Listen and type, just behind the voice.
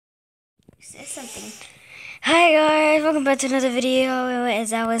Say something. Hi guys, welcome back to another video.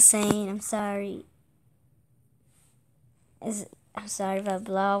 As I was saying, I'm sorry. I'm sorry if I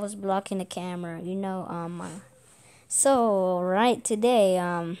was blocking the camera. You know, So today,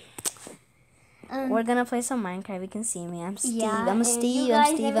 we're gonna play some Minecraft. You can see me. I'm Steve. Yeah, I'm Steve.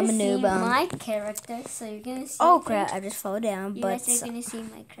 I'm a noob. My character, so you're gonna see. Oh crap! I just fell down. You but guys are gonna see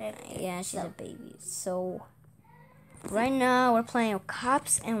my character. Yeah, she's a baby. So. Right now we're playing with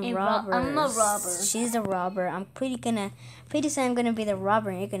cops and robbers. I'm a robber. She's a robber. Pretty soon I'm gonna be the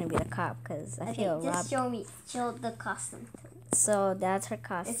robber and you're gonna be the cop because I feel robbed. Just show the costume. So that's her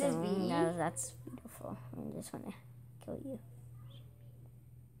costume. This is me. That's beautiful. I just wanna kill you.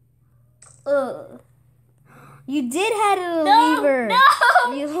 You did have a lever. No!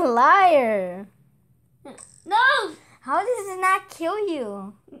 You liar. No! How does it not kill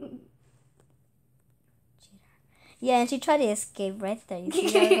you? Yeah, and she tried to escape right there. You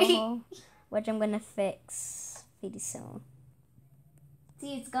see that little hole? Which I'm gonna fix pretty soon.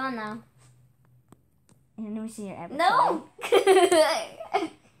 See, it's gone now. And let me see your avatar. No!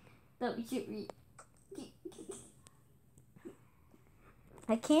 Don't shoot me.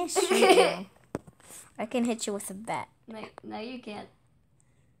 I can't shoot you. I can hit you with a bat. No, you can't.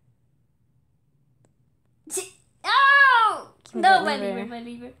 Oh! No, my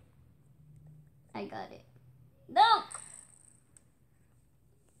lever. I got it. No!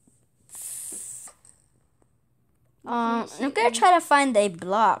 I'm gonna try to find a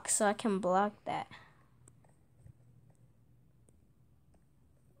block so I can block that.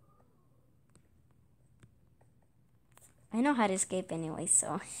 I know how to escape anyway,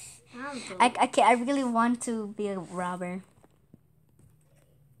 so I really want to be a robber.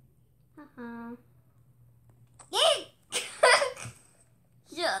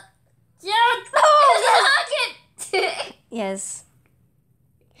 Yes.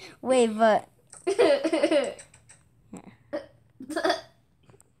 Wait, but here.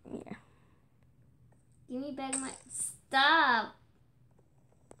 Give me back my stop.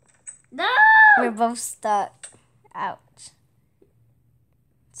 No. We're both stuck. Ouch.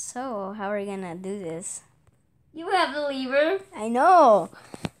 So how are we gonna do this? You have the lever. I know,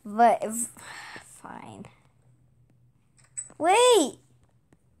 but fine. Wait.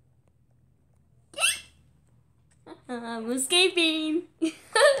 I'm escaping. You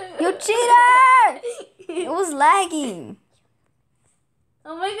cheater! It was lagging.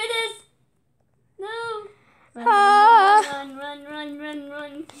 Oh my goodness. No.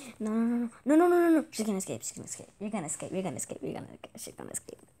 Run. No. She's gonna escape. You're gonna escape.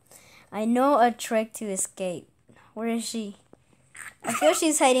 I know a trick to escape. Where is she? I feel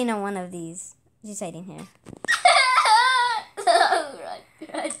she's hiding on one of these. She's hiding here.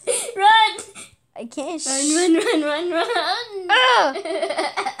 Run. I can't. Run.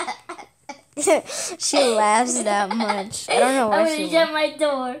 She laughs that much. I don't know why I'm gonna shut my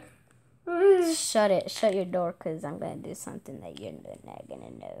door. Shut it. Shut your door, because I'm going to do something that you're not going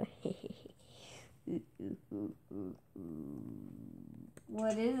to know.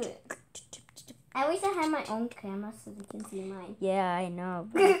 What is it? I wish I had my own camera so they can see mine. Yeah, I know,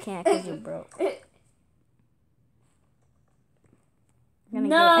 but you can't because you're broke. I'm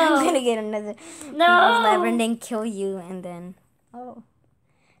going to get another lever and then kill you and then... Oh.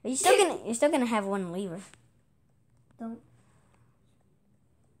 You're still gonna have one lever. Don't.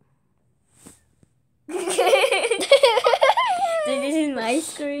 This is my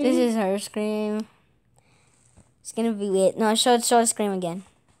screen. This is her screen. It's gonna be weird. No, show the screen again.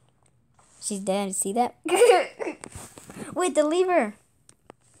 She's dead. See that? Wait, the lever.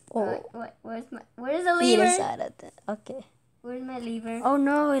 Oh. Where's the lever? Okay. Where's my lever? Oh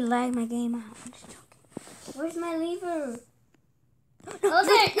no, it lagged my game out. I'm just joking. Where's my lever? No,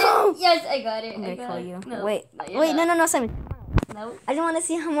 no. Yes, I got it. I'm gonna kill you. No, wait, no, Simon. No. I just want to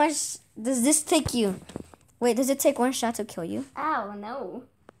see how much does this take you. Wait, does it take one shot to kill you? Ow, no.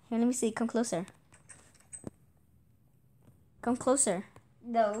 Here, let me see. Come closer. Come closer.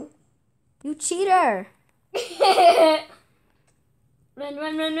 No. You cheater. Run. Whoa,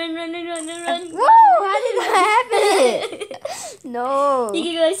 how did that happen? No.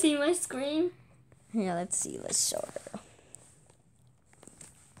 You guys see my screen? Yeah, let's see. Let's show her.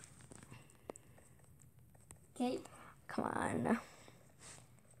 Okay. Come on.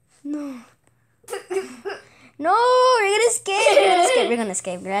 No. No, you're gonna escape. You're gonna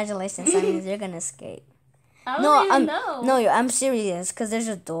escape. Congratulations, Simon. You're gonna escape. I don't even know. No, I'm serious. Cause there's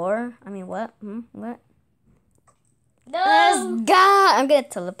a door. I mean, what? What? No. Let's go. I'm gonna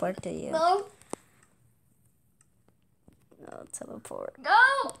teleport to you. No. No, teleport. No.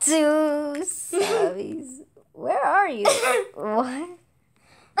 To Savvy's. Where are you? What?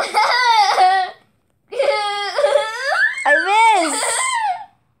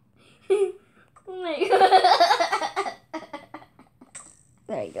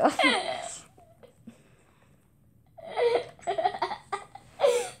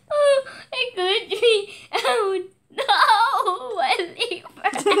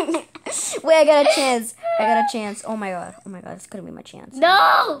 I got a chance. I got a chance. Oh my god. Oh my god. This could be my chance.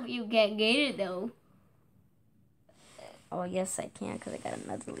 No, you can't get it though. Oh yes, I can because I got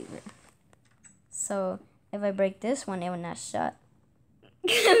another lever. So if I break this one, it will not shut.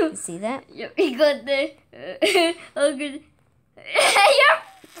 You see that? Yep, you got the. Oh good. Your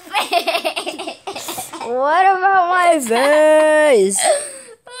face. What about my face?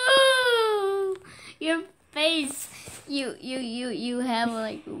 Oh, your face. You have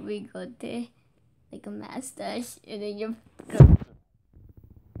like a bigote, like a mustache, and then your.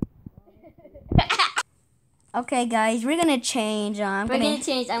 Okay, guys, we're gonna change. We're gonna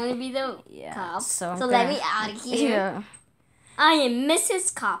change. I'm gonna be the cop. So, let me out of here. Yeah. I am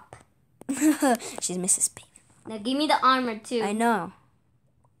Mrs. Cop. She's Mrs. Baby. Now give me the armor too. I know.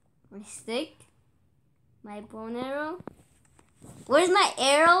 My stick. My bow and arrow. Where's my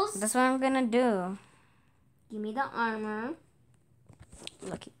arrows? That's what I'm gonna do. Give me the armor.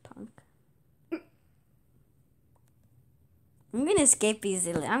 Lucky punk. I'm gonna escape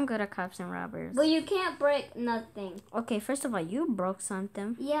easily. I'm good at cops and robbers. But you can't break nothing. Okay, first of all, you broke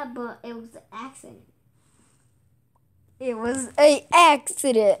something. Yeah, but it was an accident. It was an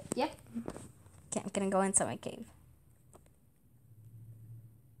accident. Yep. Okay, I'm gonna go inside my cave.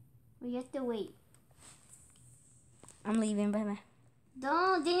 We have to wait. I'm leaving. Bye bye.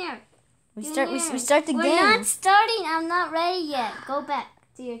 Don't dinner. We start the We're game. We're not starting. I'm not ready yet. Go back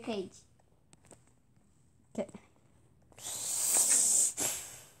to your cage. Okay.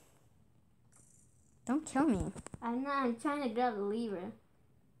 Don't kill me. I'm not. I'm trying to grab the lever.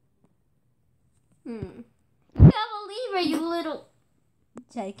 You grab a lever, you little.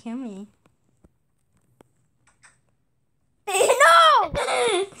 Try to kill me. No!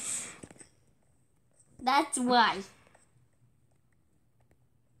 That's why.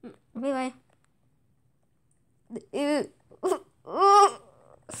 Bye bye. Oh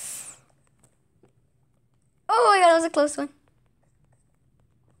my god, that was a close one.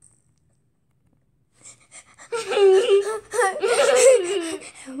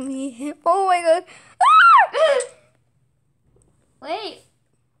 Help me. Oh my god. Wait.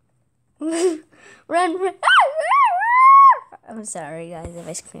 Run. I'm sorry, guys, if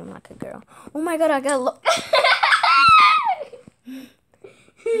I scream like a girl. Oh my god, I got oh,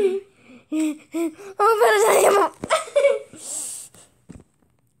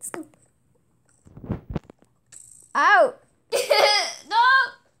 let's go. Ow. No.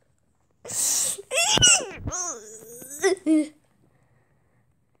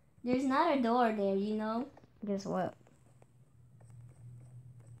 There's not a door there, you know. Guess what?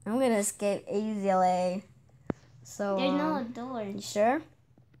 I'm gonna escape easily. So there's no door. You sure?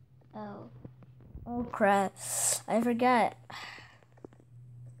 Oh. Oh crap! I forgot.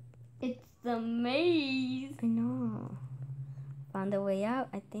 It's the maze. I know. Found a way out,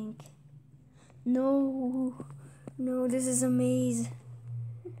 I think. No, this is a maze.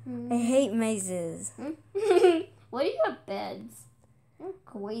 I hate mazes. What are your beds? You're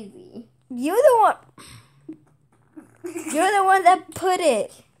crazy. You're the one. You're the one that put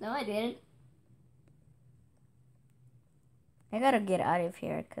it. No, I didn't. I gotta get out of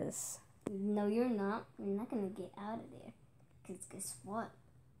here, cause. No, you're not. You're not gonna get out of there. Cause guess what?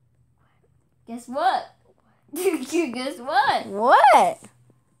 Guess what? Guess what? What?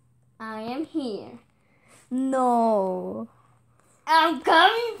 I am here. No. I'm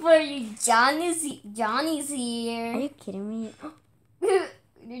coming for you. Johnny's here. Are you kidding me?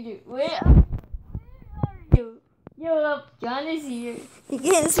 Where are you? Yo, Johnny's here. You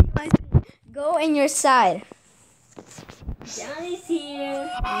can't see my screen. Go in your side. Johnny's here.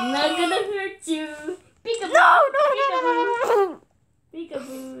 I'm not gonna hurt you. Peekaboo. No.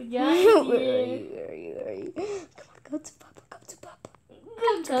 Peekaboo. Johnny's here. Where are you? Come on, go to Papa.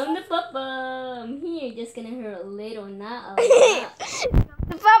 Come to Papa. I'm here. Just gonna hurt a little, not a lot.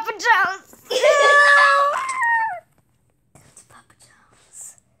 To Papa John's. To Papa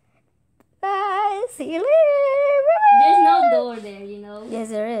John's. Bye. See you later. There's no door there, you know. Yes,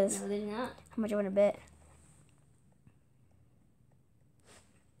 there is. No, there's not. How much you want to bet?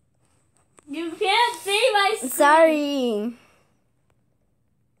 You can't see my screen. Sorry.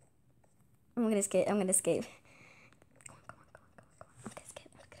 I'm gonna escape. Come on. Okay,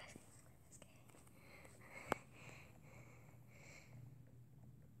 escape.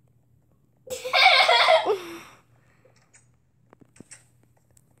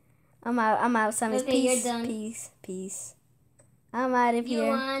 I'm out. Some Okay, peace. you're done. Peace. I'm out of here. You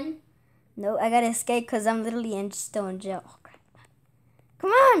won. No, I gotta escape because I'm literally still in jail. Oh, crap.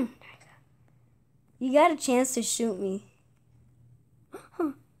 Come on! You got a chance to shoot me.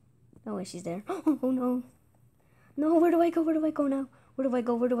 No way she's there. Oh no. No, where do I go now? Where do I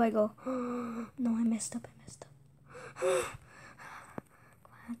go? Where do I go? No, I messed up. I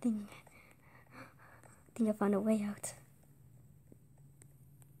think I found a way out.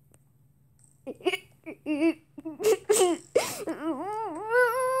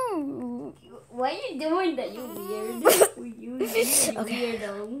 Why are you doing that? You weird. You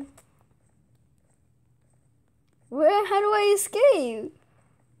weirdo. How do I escape?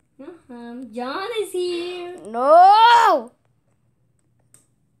 John is here. No!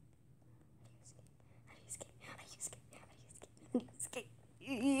 How do you escape?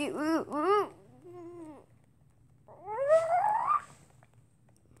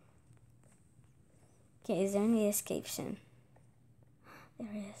 Okay, is there any escape soon? There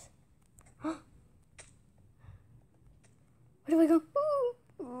is. Where do I go?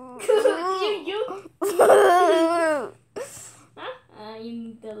 You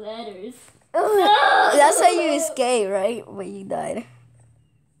need the letters. That's how you escape, right? When you died.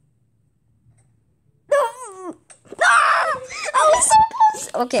 I was so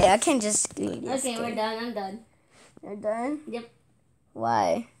close. Okay, I can just. Okay, we're done. I'm done. You're done? Yep.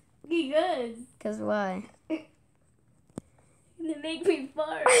 Why? Because Cause why? they make me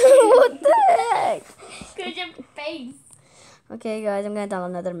fart. What the heck? Cause your face. Okay, guys, I'm gonna download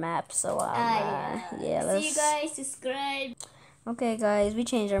another map. So yeah, let's. See you guys. Subscribe. Okay, guys, we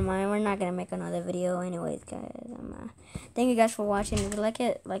changed our mind. We're not gonna make another video, anyways, guys. Thank you guys for watching. If you like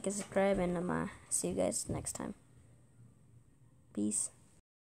it, subscribe, and see you guys next time. Peace.